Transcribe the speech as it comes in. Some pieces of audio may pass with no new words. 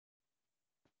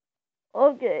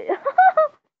Okay.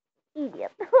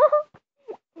 Idiot.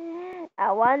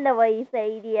 I wonder why you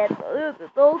say idiot.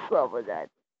 Don't cover that.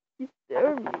 He's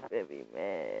staring me very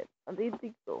mad. I didn't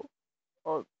think so.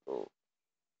 Also,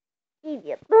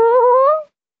 idiot.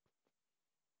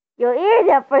 You're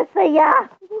idiot for seiya.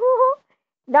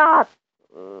 Not.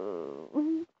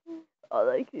 I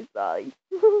like his eyes.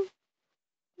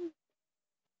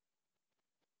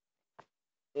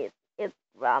 It's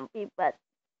grumpy, but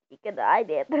he can hide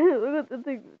it. Look at the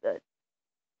thing with that.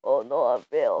 Oh no, I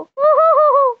fail.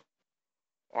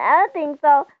 I don't think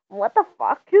so. What the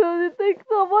fuck? You don't think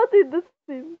so? What is this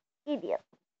thing? Idiot.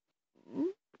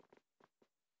 Hmm?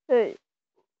 Hey,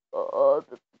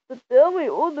 tell me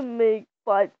all the make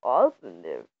 5,000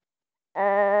 there.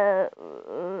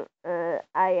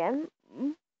 I am.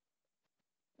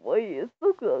 Why it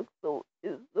looks so?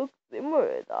 It looks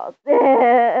similar to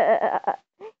that.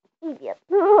 Idiot.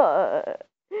 Don't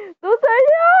say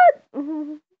that.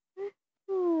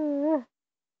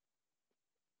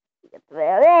 Idiot.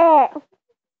 Very.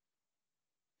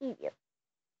 Idiot.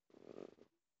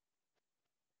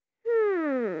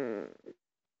 Hmm.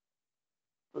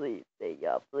 Please say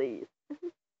yeah, please.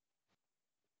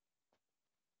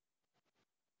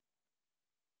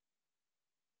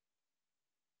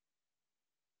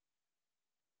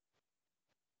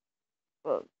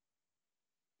 Well,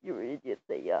 you idiot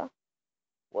say yeah.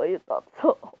 Why you thought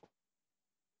so?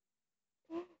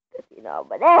 Cause you know,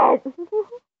 but then.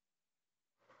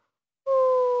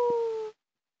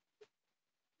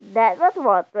 That was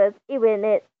what was even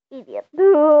it, idiot.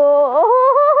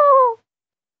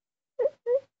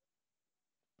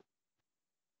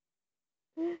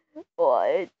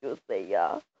 Why you say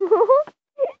yeah?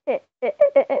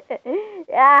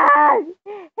 Yeah,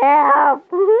 help!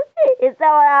 It's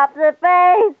someone off the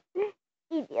face!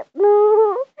 Idiot.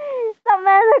 Some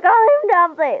man are calling him down,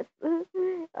 please.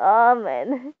 Oh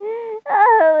man.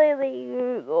 I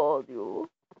really got you.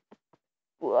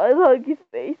 Well, I like his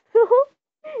face.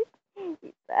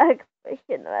 His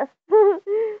expressionless.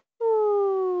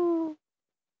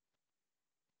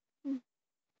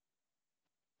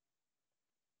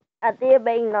 Are they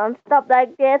being non-stop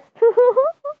like this?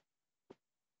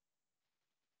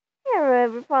 You're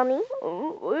very funny.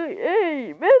 Oh,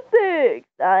 hey, Mystic!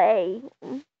 Hey.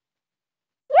 Yay!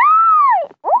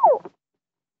 Oh,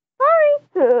 sorry.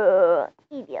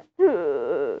 Idiot.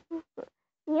 You're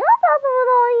not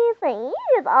really saying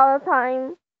idiot all the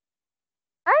time.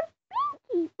 I'm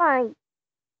Pinkie Pie.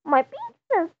 My pink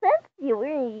sense you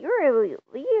when you're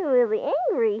really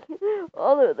angry.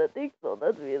 Although I think so,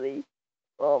 not really.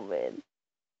 Oh man.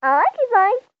 I like his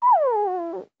eyes.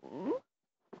 Oh.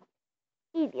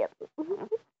 Idiot.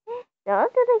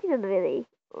 Don't you think it's really?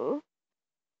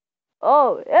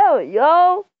 Oh, hell,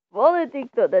 yo! Well, I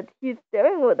think so that he's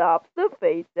staring with the opposite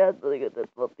face. That's really good.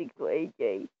 That's what thinks to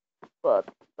AJ. But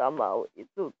somehow it's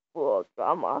so full of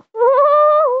drama.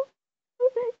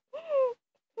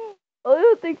 I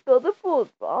don't think so. The full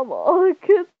drama.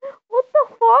 Cause what the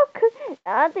fuck?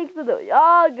 I think so. Yeah,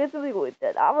 I guess we with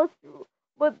that. I was true.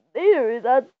 But later,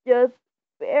 that's just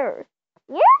fair.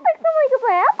 Yeah, like somebody could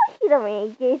play apple sheet on me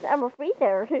in case I'm a free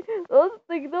there. Don't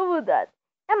think about that.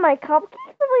 And my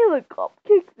cupcakes, the way the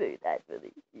cupcakes are that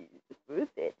really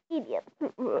worth it. Idiot.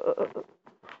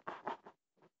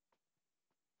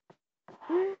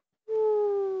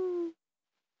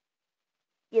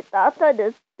 You thought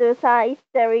so? Those eyes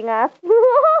staring at us.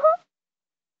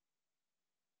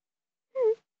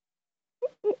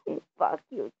 Fuck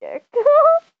you, jerk.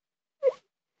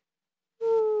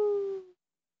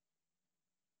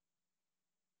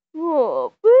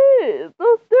 Oh, please,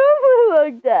 don't do me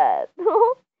like that.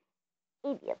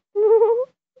 Idiot.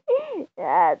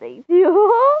 Yeah, thank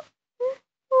you.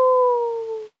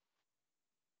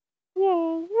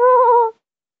 Yay.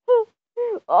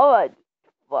 Alright,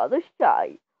 rather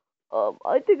shy.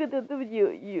 I think it's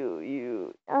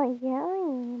you. Oh, yeah, I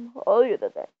am. Oh, you're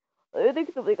that. I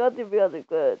think something got to be a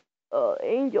good,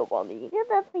 angel bunny. You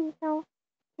don't think so?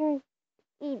 You're an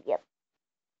idiot.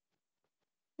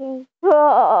 Yay.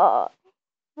 Why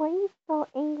are you so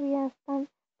angry last time?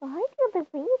 Why do the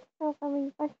bring yourself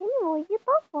away? But anyway, you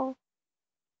thought so.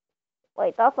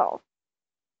 Wait, that's all.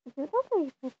 You thought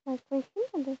it was my question,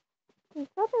 and you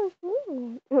thought it was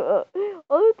me. I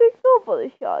don't think so for the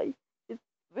shy. It's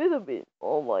really been.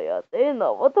 Oh my god, they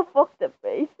know what the fuck the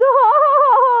face.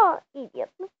 Idiot.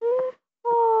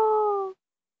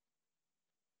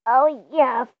 Oh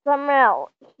yeah, somehow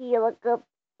he looked up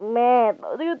mad.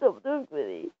 I think it's doing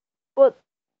really. But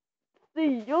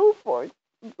see, your part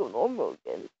go normal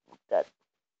again. That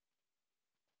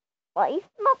why he's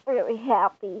not very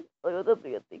happy. I don't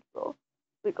think so.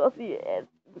 Because he is.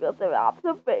 because they're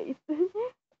opposite face.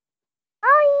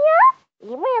 Oh yeah?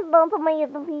 You may have done to my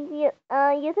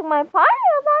using my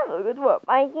fire Good work.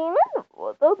 my game is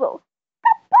Also.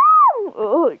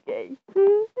 Okay.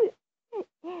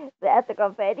 That's a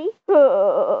confetti.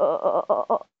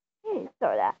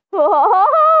 Sorta.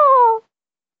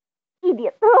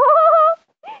 Idiot.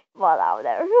 Fall out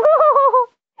there.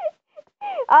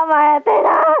 Oh my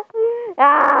antenna!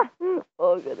 Ah!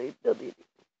 Oh god, I still need it.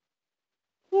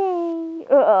 Yay.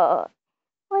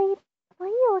 Why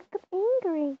you look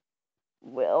angry?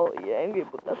 Well, you're angry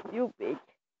because you bitch.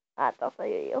 Ah, that's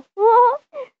you.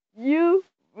 You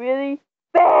really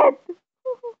bad!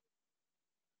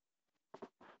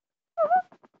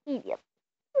 Idiot.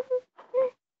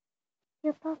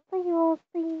 You thought you all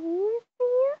see you?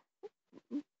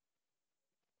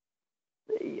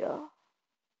 Yeah.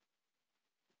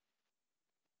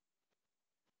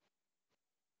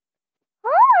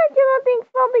 Oh, you don't think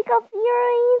so because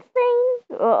you're insane?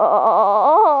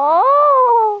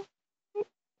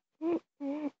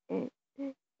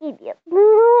 Idiot.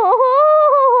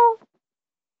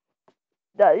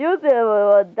 That you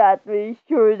never that really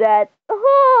sure that.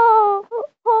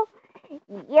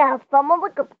 Yeah, someone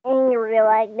look angry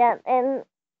like that, and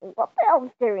what the hell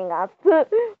is staring at? What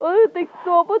do you think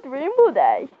so about Rainbow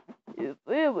Dash? You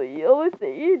silly, you always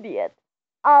say idiot.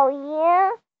 Oh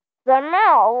yeah? So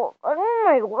now,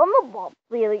 my wonderful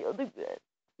feeling You're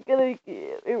gonna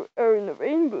earn a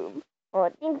rainbow. Oh, I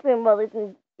think Rainbow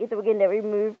isn't we can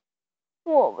remove.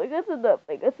 Well, because of the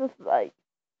pegasus like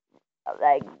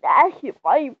dashy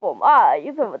fight from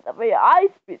eyes with the very eye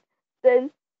speed,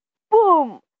 then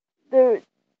boom, the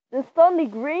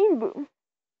sonic rainbow.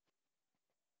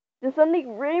 The sonic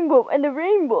rainbow and the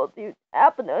rainbow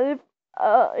happen in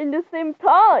the same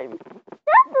time.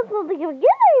 That's something you're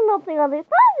getting nothing on the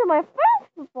side of my face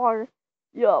before.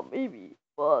 Yeah, maybe,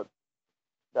 but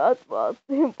that was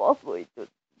impossible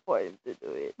for him to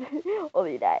do it.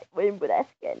 Only that Rainbow Dash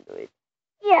can do it.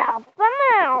 Yeah, so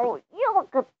now you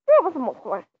look a bit of a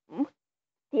more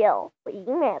still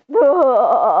being mad.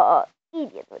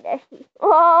 Idiot with that shit.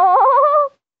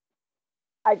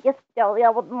 I just tell you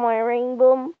about my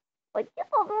rainbow. But you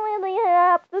don't really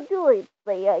have to do it,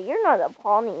 Seiya. You're not a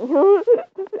pony.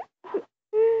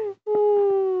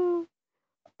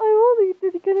 I only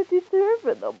did gonna deserve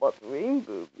it about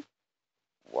Rainbow.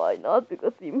 Why not?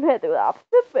 Because he met with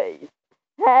opposite face.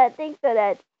 I think so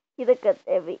that he looked at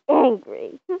very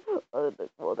angry. Oh,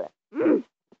 look for that. Trust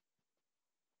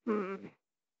me,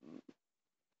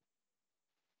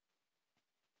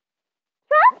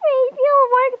 if you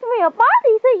work to me a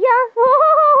party, Seiya.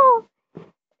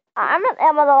 I'm an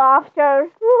Emma the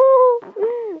Lobster.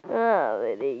 Oh,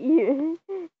 really?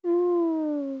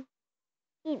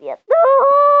 Idiot.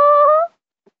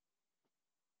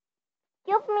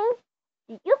 Excuse me?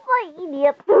 Did you say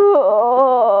idiot?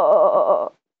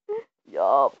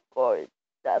 Yeah, of course.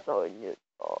 That's on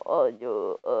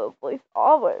your voice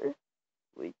over.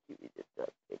 Which you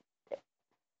discussed with text.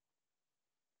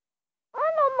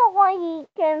 I don't know why he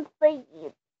can say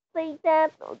that.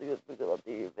 No, because of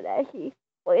the Flashy.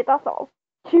 Wait, that's all.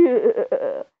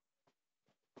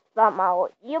 Somehow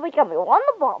you become one of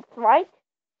the boss, right?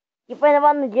 You find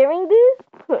out the jeering this?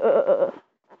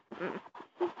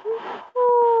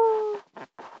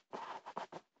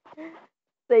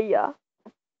 Seiya.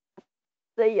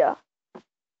 Seiya.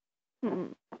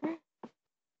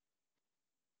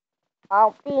 I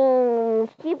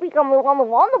think she become one of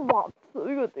the boss. So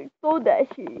you think so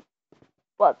dashy.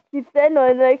 But his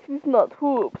center next is not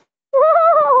hoops.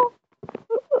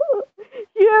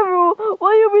 Shiryu,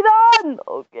 what you be done?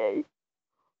 Okay.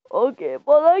 Okay,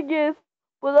 but I guess,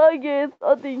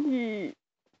 I think he...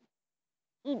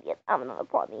 Idiot, I'm not a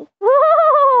pony.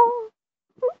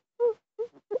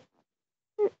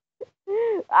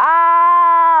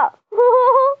 Ah!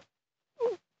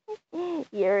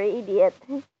 You're an idiot.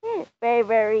 Very,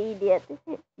 very idiot.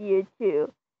 You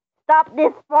too. Stop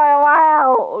this for a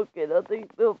while. Okay, nothing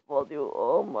to for you.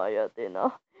 Oh my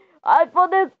antenna. I put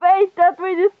this face that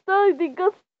really so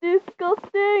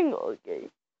disgusting. Okay.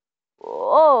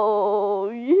 Oh.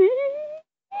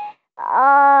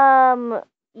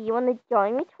 You wanna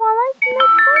join me, Twilight, next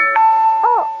time?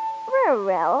 Oh, very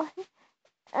well.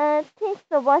 Thanks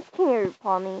for watching, your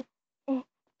pony. Eh,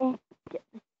 eh,